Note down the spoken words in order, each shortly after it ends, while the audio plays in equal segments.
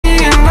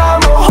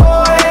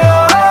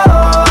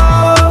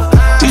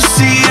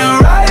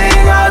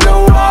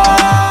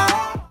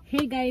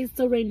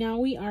right now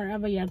we are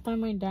at Vallarta.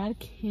 My dad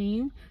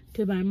came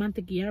to buy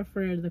mantequilla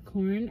for the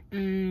corn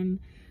and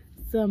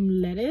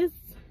some lettuce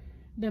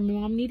that my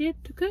mom needed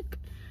to cook.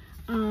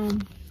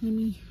 Let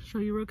me show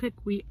you real quick.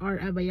 We are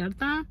at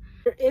Vallarta.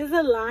 There is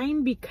a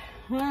line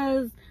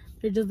because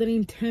they're just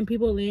letting 10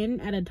 people in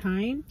at a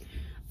time.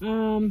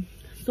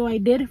 So I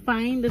did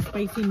find the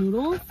spicy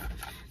noodles.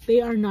 They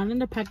are not in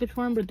the package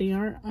form, but they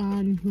are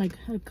on like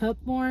a cup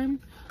form,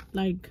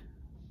 like,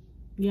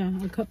 yeah,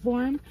 a cup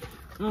form.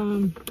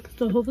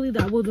 So hopefully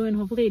that will do, and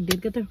hopefully I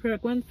did get the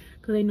correct ones,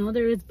 because I know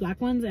there is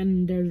black ones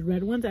and there's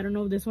red ones. I don't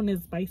know if this one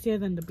is spicier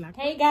than the black.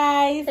 Hey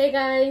guys. Hey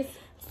guys.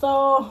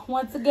 So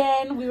once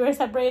again we were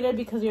separated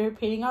because we were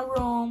painting our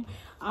room.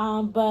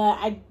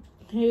 But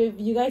if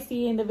you guys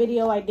see in the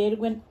video, I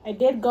did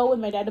go with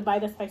my dad to buy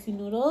the spicy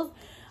noodles.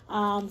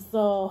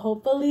 So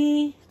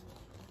hopefully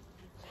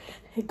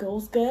it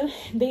goes good.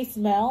 They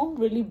smell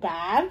really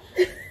bad.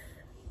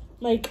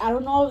 Like, I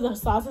don't know if the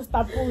sauce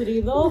está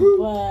podrido,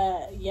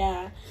 but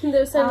yeah.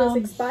 They're saying it's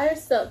expired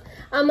stuff.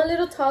 I'm a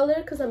little taller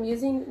because I'm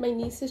using my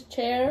niece's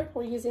chair.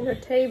 We're using her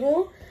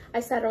table. I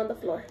sat her on the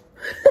floor.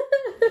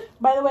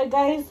 By the way,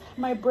 guys,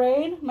 my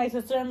braid, my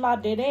sister-in-law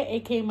did it,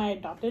 aka my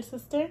adopted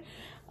sister.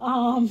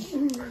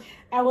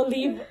 I will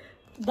leave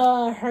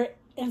her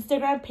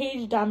Instagram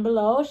page down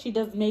below. She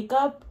does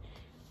makeup,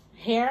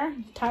 hair,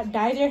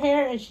 dyes your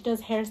hair, and she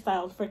does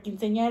hairstyles for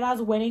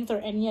quinceañeras, weddings, or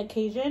any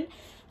occasion.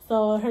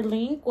 So her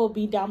link will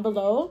be down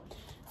below.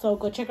 So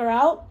go check her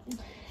out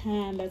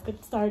and let's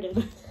get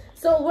started.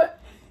 So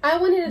I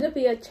wanted it to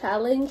be a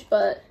challenge,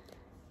 but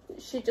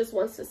she just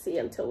wants to see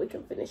until we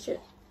can finish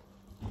it.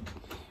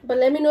 But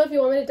let me know if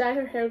you want me to dye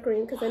her hair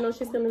green, because I know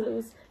she's going to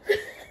lose.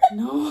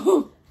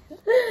 No.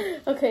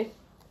 Okay.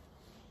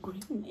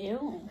 Green,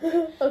 ew.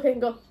 Okay,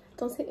 go.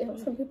 Don't say ew.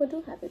 Some people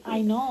do have it.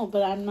 I know,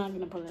 but I'm not going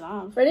to pull it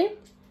off. Ready?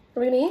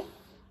 Are we going to eat?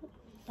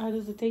 How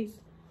does it taste?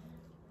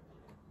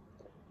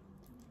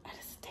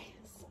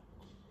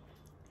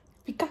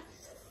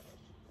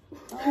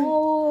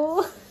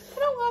 Oh, I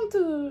don't want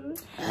to.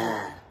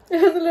 It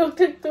has a little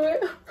kick to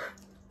it.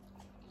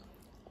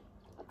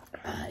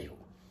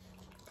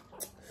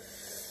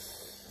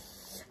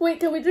 Wait,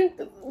 can we drink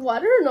the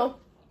water or no?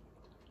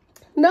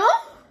 No?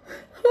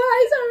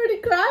 My eyes are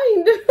already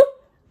crying, dude.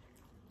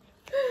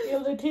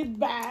 It tastes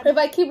bad. If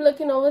I keep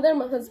looking over there,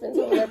 my husband's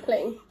over there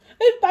playing.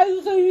 It's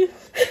spicy.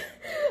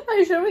 Are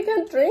you sure we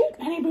can't drink?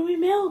 I need baby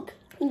milk.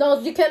 No,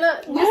 you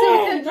cannot. You said we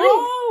can't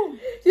drink.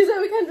 You said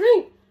we can't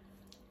drink.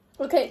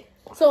 Okay,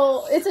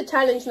 so it's a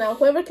challenge now.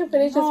 Whoever can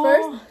finish this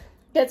first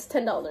gets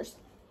 $10.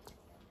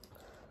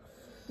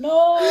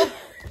 No.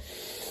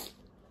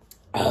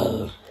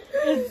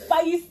 It's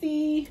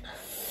spicy.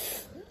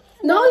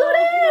 No, Lorena.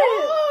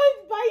 No,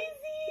 it's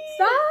spicy.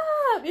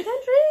 Stop. You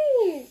can't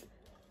drink.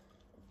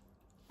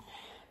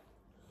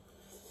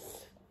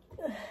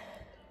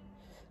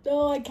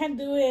 No, I can't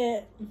do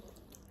it.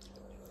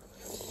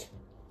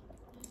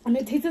 And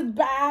it tastes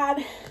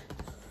bad.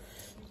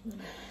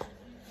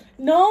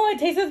 No, it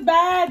tastes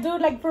bad,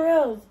 dude. Like, for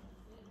real.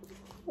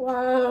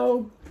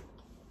 Wow.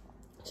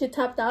 She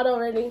tapped out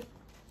already.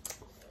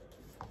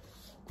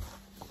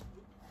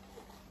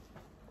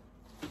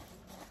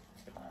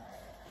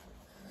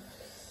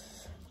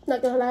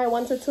 Not gonna lie, I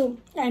want to too.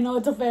 I know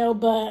it's a fail,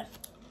 but...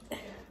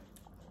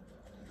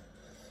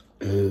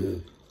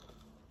 And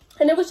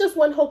it was just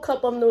one whole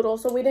cup of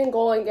noodles, so we didn't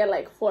go and get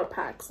like 4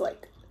 packs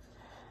like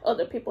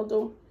other people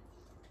do.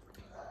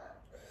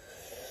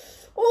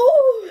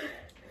 Oh!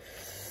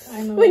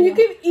 I know. When you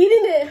keep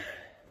eating it.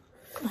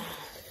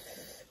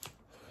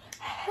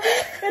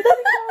 It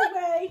doesn't go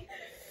away.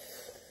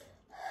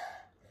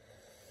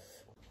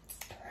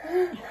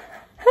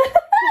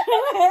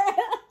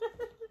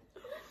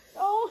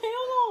 Oh,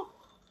 hell no.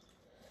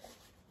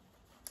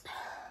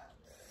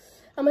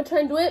 I'm gonna try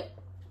and do it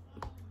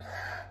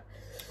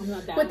I'm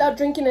not down. without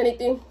drinking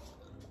anything.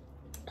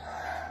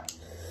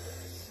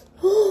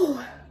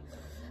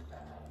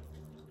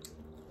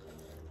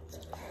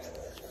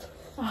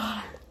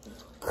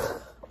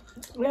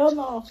 Hell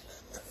no.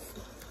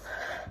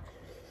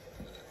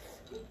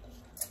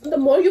 The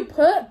more you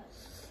put,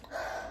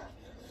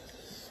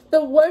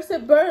 the worse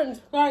it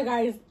burns. Sorry,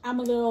 guys. I'm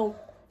a little...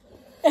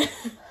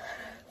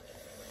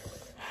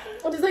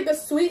 It's like a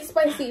sweet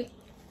spicy.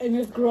 And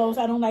it's gross.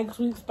 I don't like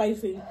sweet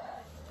spicy.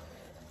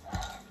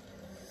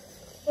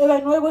 If I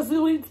know it was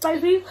sweet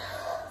spicy,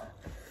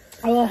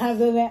 I will have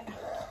that.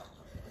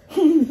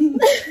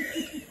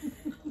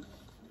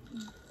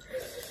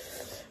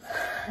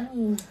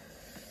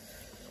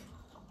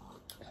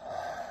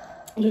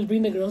 Let's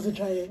bring the girls to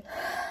try it.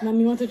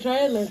 Mommy wants to try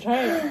it? Let's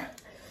try it.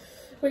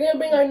 We're gonna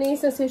bring our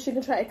niece and see if she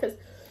can try it, because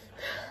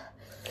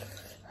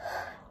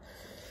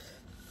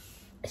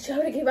she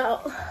already gave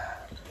out.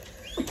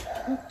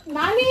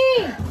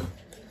 Mommy!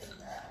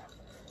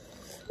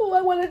 Oh,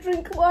 I want to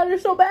drink water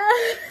so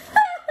bad.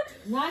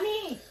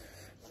 Mommy!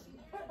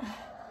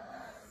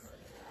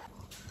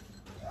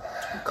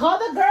 Call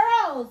the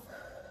girls!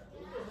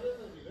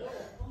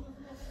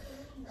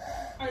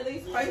 Are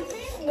they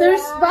spicy? They're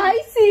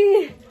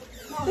spicy.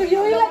 You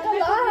eat like a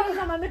lot.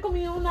 Nada más me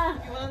comí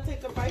una. You want to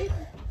take a bite?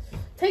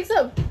 Take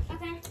some.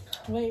 Okay.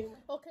 Wait.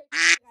 Okay.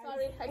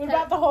 Sorry, I We can't.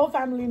 brought the whole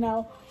family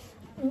now.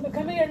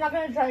 Come here, you're not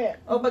gonna try it.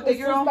 Oh, but get It's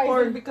your too own spicy.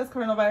 pork because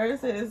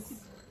coronavirus is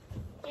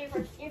Here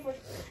first.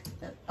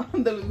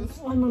 on the loose.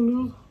 I'm a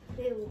new.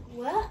 Ew,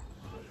 what?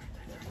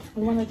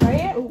 You wanna try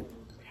it?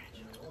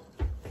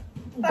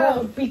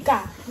 But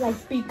pica, like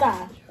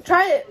pica.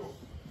 Try it.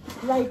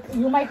 Like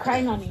you might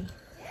cry, Nani.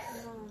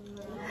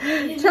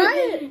 Try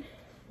it.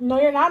 No,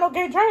 you're not.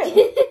 Okay, try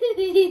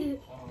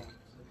it.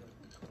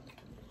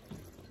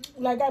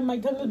 Like my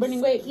tongue is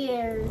burning. Wait,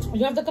 Here.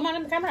 you have to come out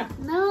in the camera.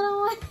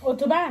 No. Oh,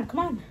 too bad. Come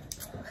on.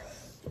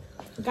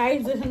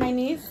 Guys, this is my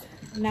niece,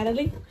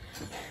 Natalie.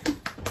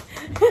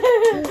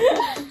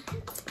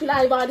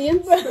 Live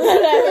audience.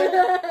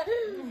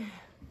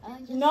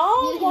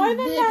 No, more than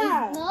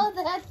that. No,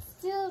 that's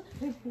still.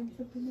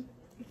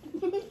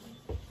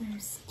 I'm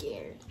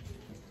scared.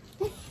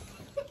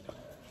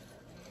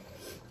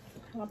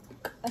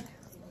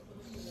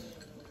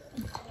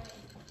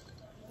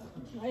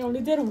 I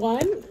only did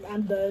one.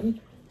 I'm done.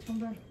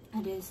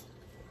 It is.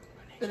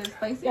 Is it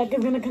spicy? Like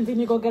it's gonna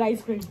continue. Go get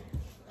ice cream. And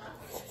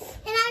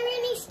I'm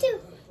your niece too.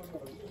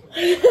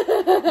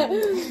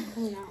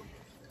 No.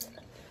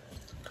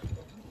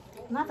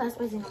 Not that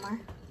spicy no more.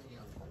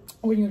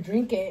 When you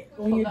drink it,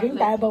 when you drink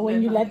that, but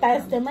when you let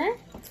that simmer,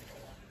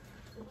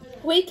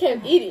 We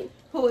kept eating.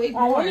 Who ate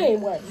I more? only ate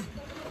one.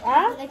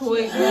 Huh? Who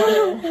ate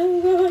more?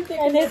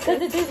 And it's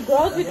because it tastes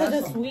gross because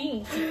it's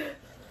sweet.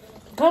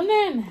 Come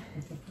in.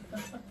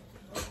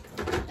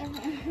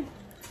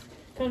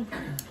 Come.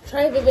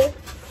 Try it, baby.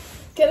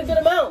 Get a good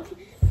amount.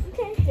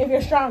 Okay. If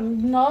you're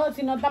strong. No,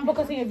 si no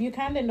tampoco si if you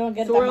can, then don't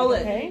get that Swirl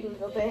much, it. okay? A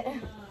little bit.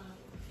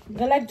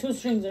 Get like 2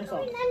 strings or so. I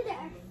want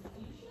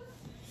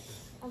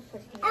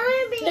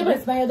to be.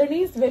 What's my other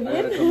niece, I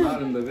gotta Vivian? come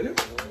out in the video.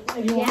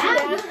 If you want.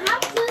 Yeah, you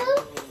have to.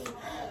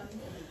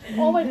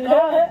 Oh my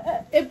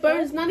god. It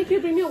burns. Nani, can you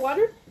bring me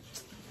water?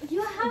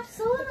 You have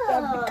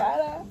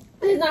soda.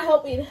 It's not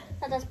helping.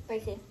 That's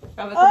spicy.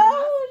 A ver, come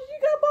Oh, she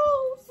got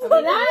balls.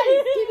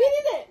 Nice. Keep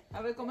eating it. A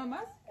ver, come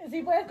más.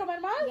 Si puedes comer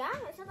más? Yeah,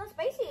 it's not that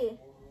spicy.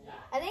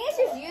 I think it's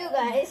just you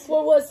guys.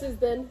 What was this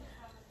then?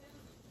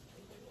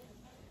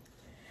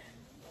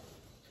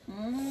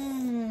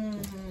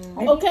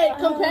 Okay,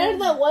 compare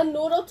the one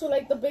noodle to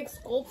like the big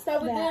scopes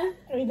that we did.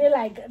 We did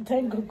like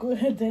 10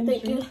 cucu. 10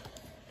 Thank you.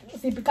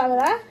 Si pica,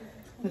 ¿verdad?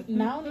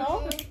 No?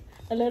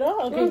 A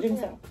little? Okay, drink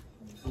some.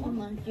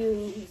 Lemon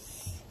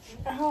juice.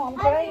 Oh, I'm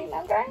crying.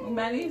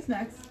 Manny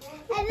snacks.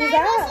 And Who's I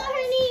that? also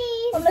her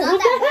niece. I'm Not like,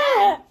 who's that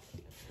that?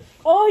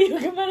 Oh, you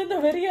came out in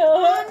the video.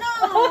 bad.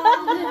 Oh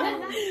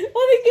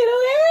Oh, they get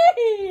away.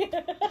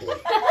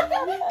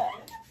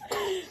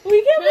 We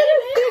can make a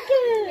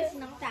sticker. It's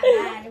not that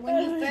bad. When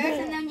you burst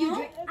and then you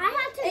drink. I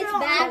had to. It's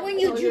bad when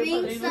you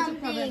drink Eat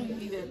something.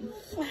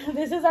 it.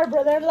 This is our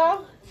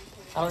brother-in-law.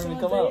 I don't even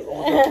come out.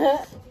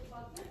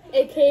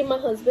 AKA my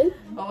husband.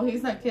 Oh,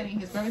 he's not kidding.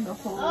 He's bringing the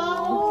whole.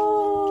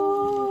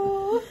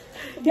 Oh.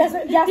 Ya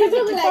se He's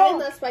really like, it's quitó.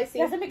 not spicy.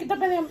 Ya se me quitó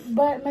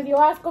me dio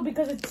asco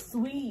because it's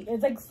sweet.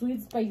 It's like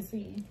sweet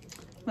spicy.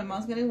 My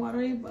mouth's getting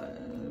watery, but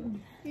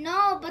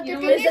No, but the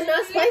thing Is it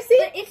not spicy?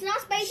 But it's not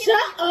spicy.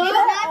 Shut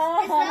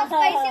It's not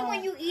spicy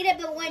when you eat it,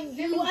 but when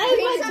you Why is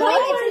drink my something,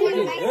 tongue it's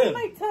burning? more spicy.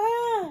 My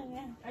tongue.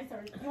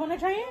 You want to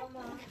try it?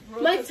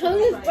 My tongue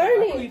is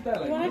burning.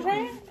 You want to try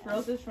it?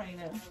 Rose is trying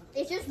it.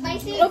 It's just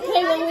spicy.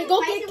 Okay, when we go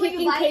It's get spicy when you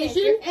kicking bite it.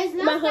 Cajun, It's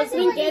not my spicy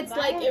husband when you gets bite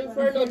like it.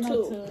 Inferno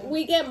Inferno too. too.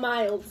 We get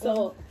mild,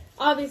 so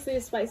obviously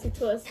it's spicy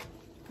to us.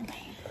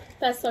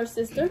 That's our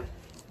sister.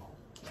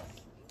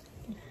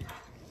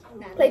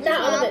 Like that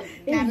out of it.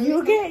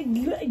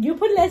 If you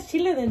put less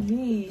chile than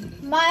me.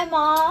 My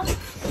mom.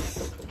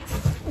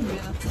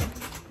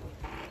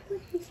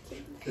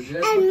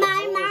 And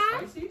my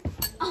mom?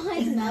 Oh,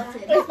 it's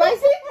melted. It's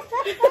spicy?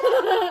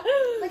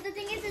 But the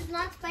thing is, it's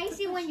not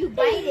spicy when you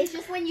bite it. It's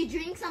just when you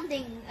drink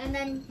something and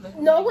then.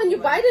 No, when you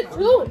bite it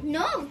too.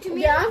 No, to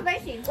me Yeah? it's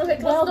spicy. Okay,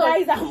 close Well, the door.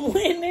 guys, I'm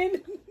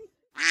winning.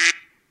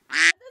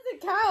 That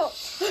doesn't count.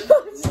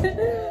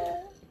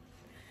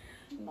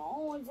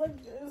 No, it's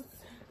like this.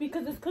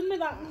 Because it's because me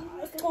da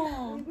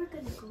asco. We were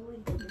gonna go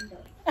in the window.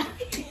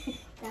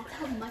 That's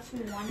how much we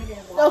wanted it.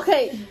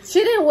 Okay,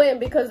 she didn't win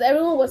because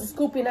everyone was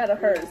scooping out of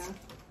hers.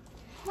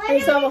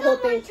 And saw the whole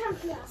thing.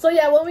 So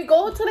yeah, when we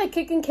go to like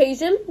Kicking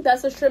Cajun,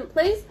 that's a shrimp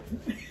place,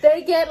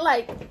 they get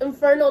like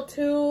Inferno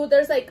 2.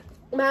 There's like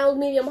mild,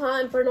 medium,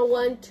 hot, Inferno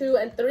 1, 2,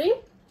 and 3.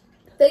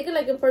 They get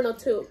like Inferno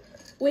 2.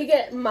 We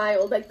get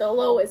mild, like the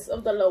lowest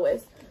of the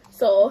lowest.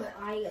 So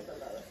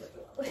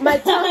my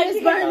tongue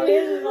is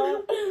burning.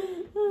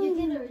 You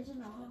did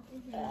original.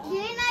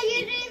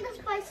 You're doing the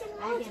spicy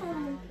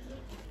one.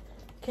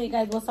 Okay,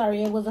 guys, well,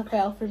 sorry, it was a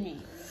fail for me.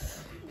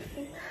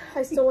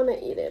 I still want to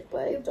eat it,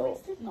 but I don't.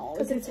 No,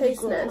 Because it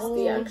tastes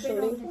nasty,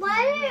 actually.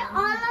 Why are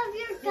all of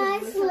your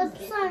guys'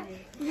 lips are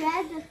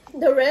red?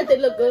 The red, they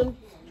look good.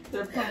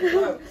 They're pumped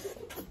up.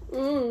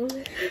 Mmm.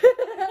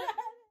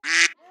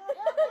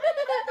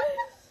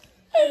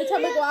 Every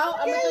time I go out,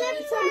 I'm going to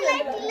eat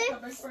something.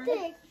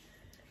 Lipstick.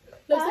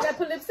 Lipstick, I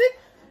put lipstick?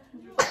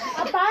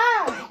 Apa.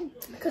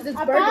 Because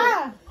it's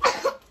burning.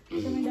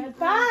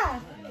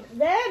 Apa.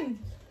 Then.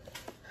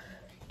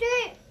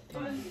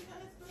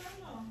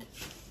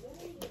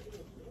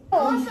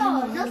 Also,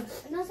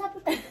 no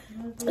sapo.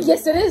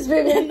 Yes, it is,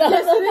 Vivian.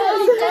 Yes, it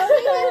is.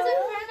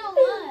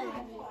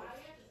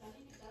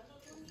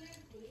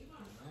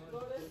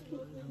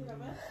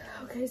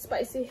 Okay,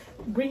 spicy.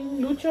 Bring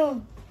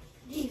Lucho.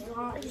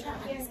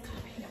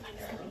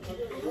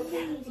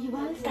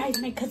 Guys,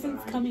 my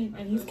cousin's coming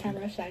and he's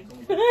camera shy.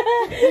 An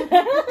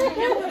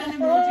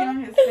emoji on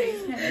his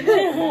face.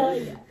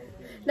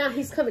 Now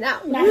he's coming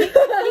out. Now he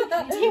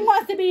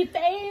wants to be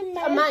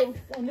famous. Mine.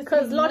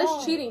 Because Lord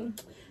is cheating.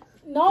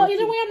 No,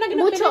 either way, I'm not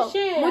gonna Mucho.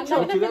 finish it.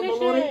 Mucho. I'm not gonna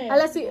finish it.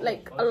 Let's see,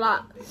 like, a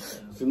lot.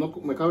 Si no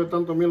me cabe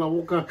tanto a mí en la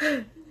boca.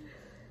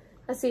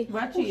 Así.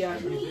 Va a chillar.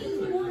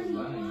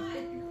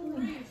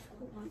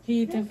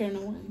 He eats Inferno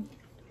one.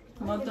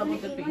 No double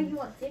dipping.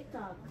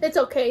 It's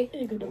okay.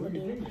 You could double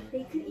do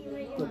it.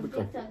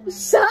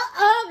 Shut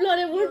up,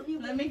 Lore.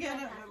 Let me get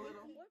it.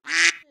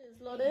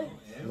 Lore.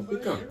 No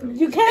pica.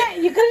 You can't.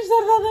 You could have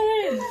said the other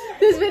end.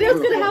 This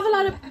video's gonna have a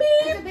lot of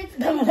beep.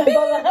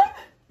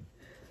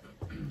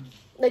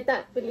 Like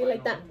that, really,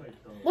 like that.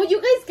 Well, you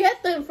guys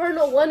get the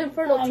Inferno 1,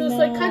 Inferno 2,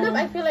 so it kind of,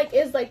 I feel like,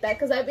 is like that.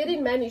 Because I've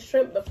eaten many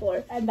shrimp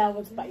before. And that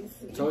was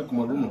spicy. Sabe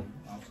como el uno.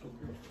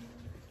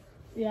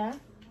 Yeah.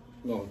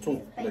 No,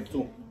 two. Like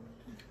two.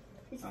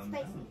 It's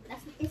spicy.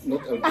 It's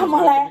Not el I'm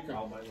all like,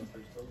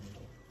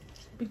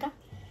 pica?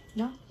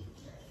 No?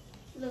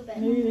 a little bit.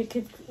 Maybe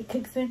it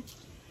kicks in.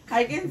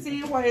 I can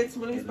see why it's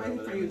really spicy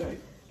for you guys.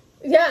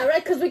 Yeah,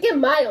 right, because we get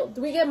mild.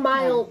 We get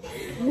mild.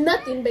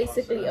 Nothing,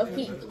 basically, of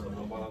heat.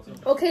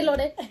 Okay, Lore.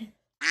 You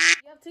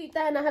have to eat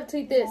that and I have to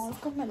eat this.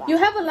 You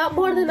have a lot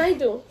more than I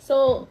do.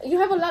 So, you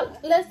have a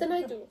lot less than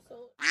I do.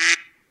 So.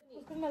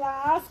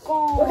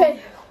 Okay.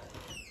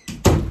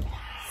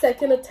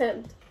 Second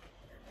attempt.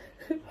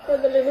 For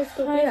the little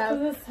scoop we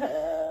have.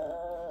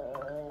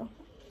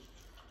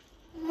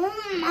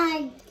 Oh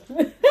my.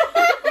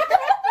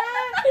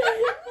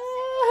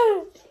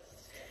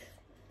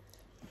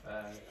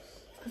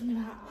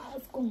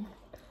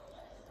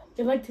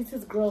 It like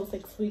tastes gross,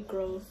 like sweet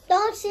gross.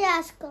 Don't say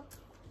asco.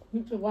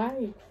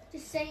 Why?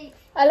 Just say.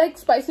 I like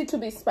spicy to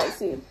be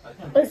spicy.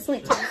 And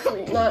sweet to be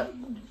sweet, not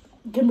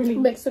Kimberly.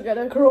 mixed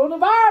together.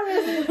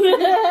 Coronavirus.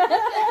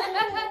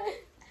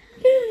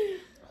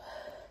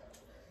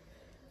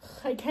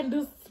 I can't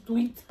do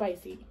sweet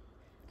spicy.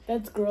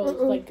 That's gross.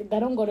 Like that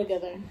don't go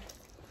together.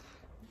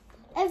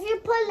 If you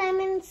put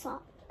lemon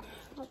salt.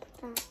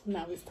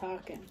 Now he's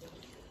talking.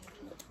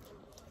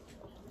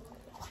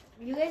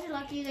 You guys are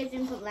lucky you guys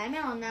didn't put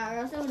lemon on that, or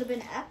else it would have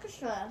been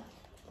extra.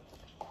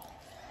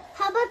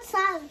 How about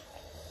salt?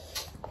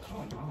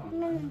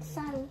 Lemon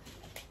salt.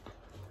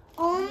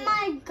 Oh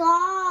my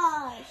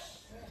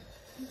gosh.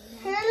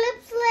 Her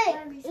lips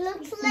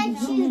looks like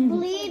she's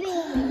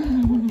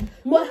bleeding.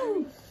 What?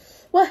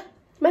 What?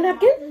 My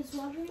napkin?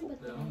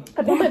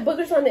 I put my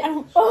boogers on it.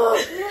 Oh!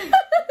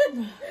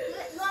 You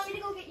want me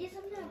to go get you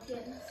some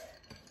napkins?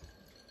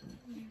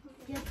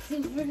 Yes,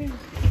 super.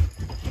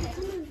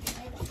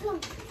 Come on,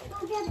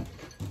 go get it.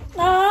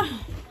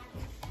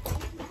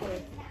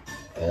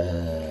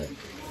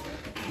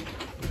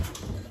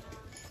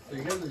 So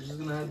you guys are just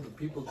gonna have the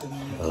people come in.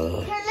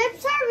 Her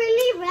lips are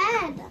really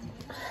red.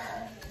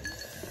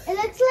 It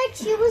looks like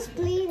she was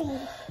bleeding.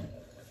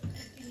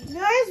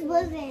 Yours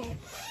wasn't.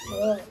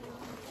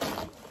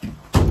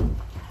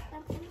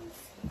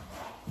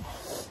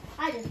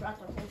 I just brought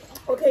something.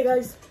 Okay,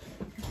 guys.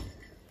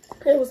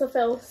 It was a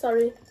fail.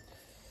 Sorry.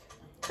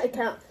 I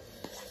can't.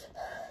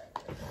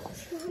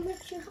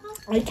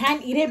 I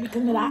can't eat it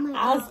because of that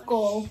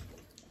asco.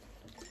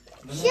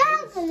 She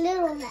has a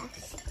little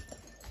mess.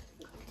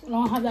 I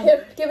don't have that.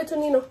 Here, give it to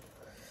Nino.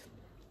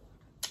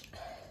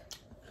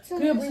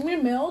 Can you bring me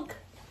milk?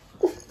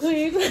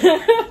 Please. You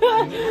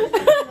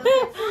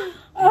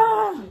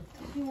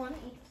want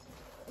to eat?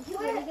 If you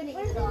were going to eat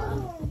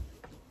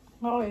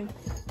Oh, yeah.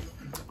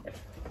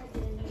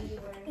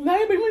 Now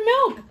you bring me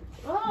milk.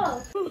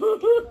 Oh.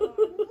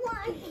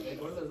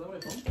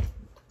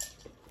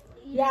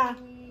 Yeah.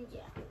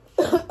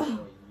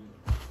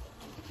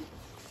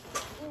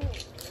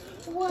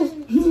 One,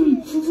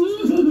 two.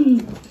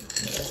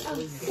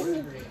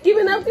 Give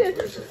it up here.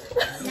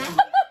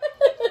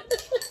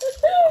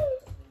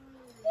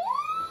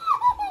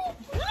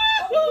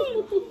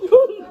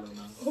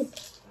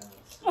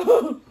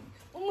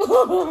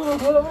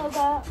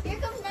 Here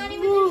comes not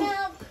even the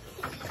milk.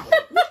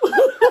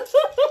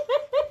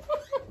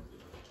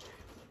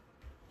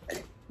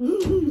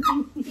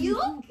 You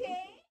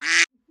okay?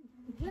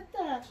 What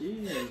the?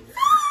 Jeez.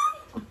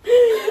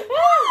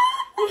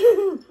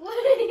 What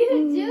are you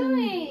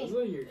doing? That's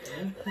what you're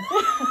doing.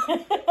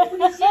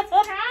 She's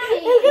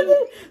crying.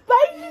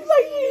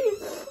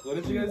 What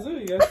did you guys do?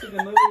 You guys took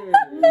another.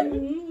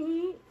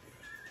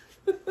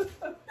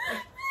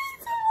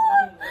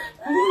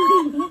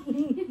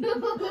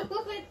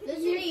 This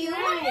is you.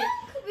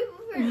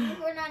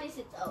 Before Nani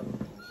sits out.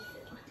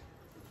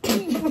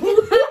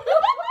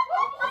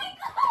 Oh my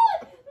god!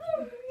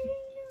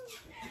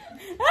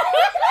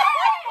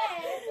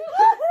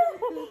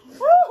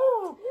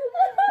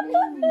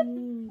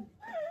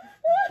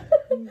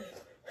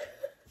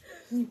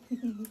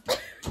 My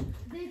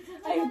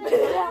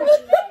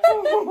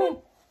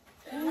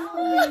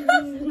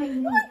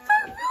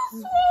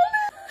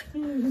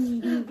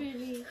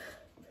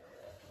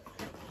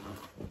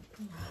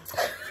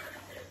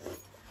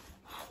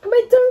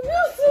tongue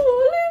feels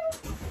swollen.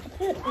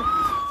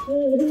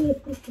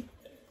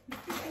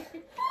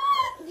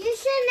 You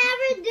should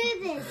never do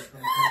this.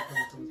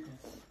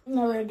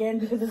 Never again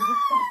because it's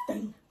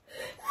disgusting.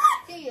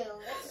 To you,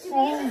 to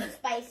me, it's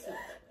spicy.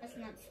 That's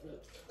not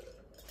sweet.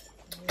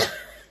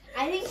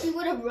 I think she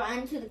would have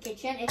run to the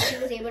kitchen if she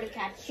was able to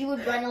catch. She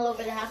would run all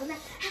over the house and then.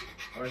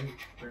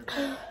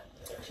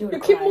 She would You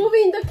keep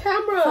moving the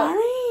camera.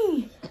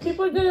 Sorry.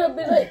 People are gonna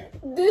be like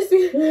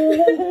dizzy.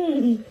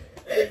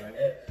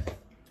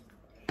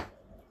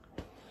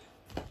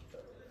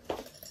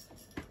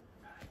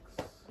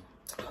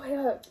 Oh my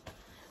god.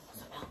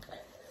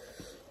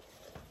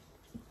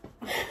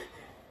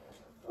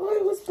 Oh,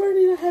 it was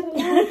burning. I had to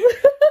laugh.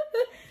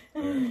 I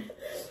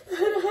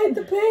had to hide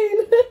the pain.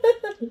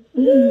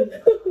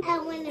 I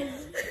want to.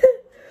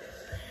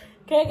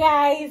 Okay,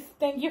 guys,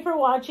 thank you for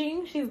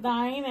watching. She's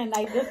dying, and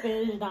I just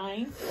finished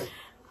dying.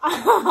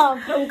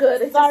 I'm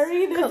good. It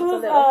Sorry, just this comes a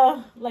was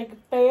little. like a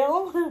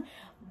fail,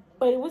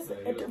 but it was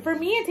for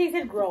me. It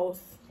tasted gross.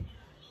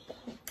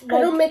 I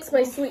don't mix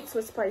my sweets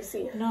with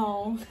spicy.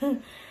 No,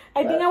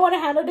 I think I would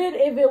have handled it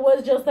if it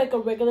was just like a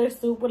regular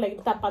soup with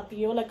like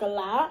tapatio, like a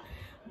lot.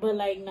 But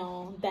like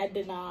no, that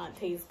did not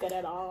taste good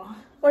at all.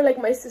 Or like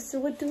my sister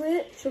would do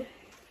it. She'll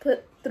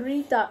put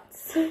 3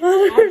 dots on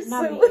her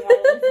Not me, soup.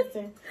 my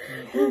sister.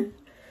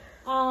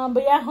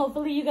 But yeah,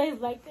 hopefully you guys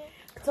liked it.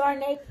 So our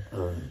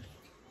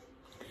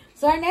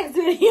next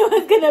video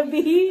is gonna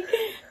be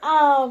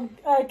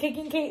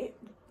kicking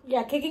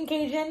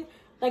Cajun,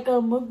 like a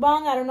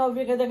mukbang. I don't know if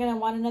you guys are gonna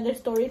want another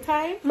story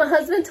time. My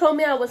husband told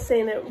me I was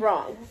saying it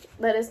wrong.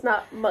 That it's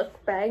not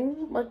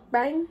mukbang.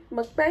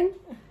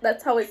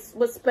 That's how it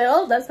was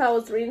spelled. That's how I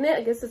was reading it.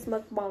 I guess it's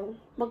mukbang.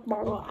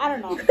 Well, I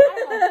don't know.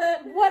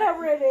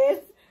 Whatever it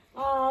is.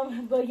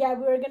 But yeah,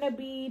 we're gonna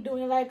be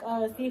doing like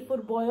a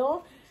seafood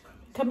boil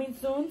coming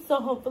soon. So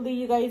hopefully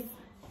you guys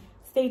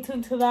stay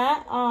tuned to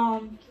that.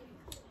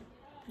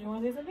 You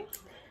want to say something?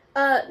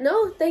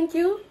 No, thank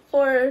you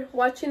for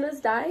watching us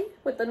die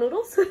with the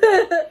noodles.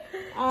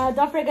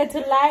 Don't forget to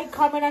like,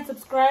 comment, and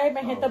subscribe,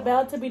 and hit the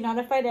bell to be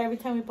notified every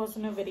time we post a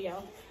new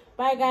video.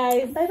 Bye,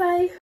 guys. Bye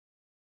bye.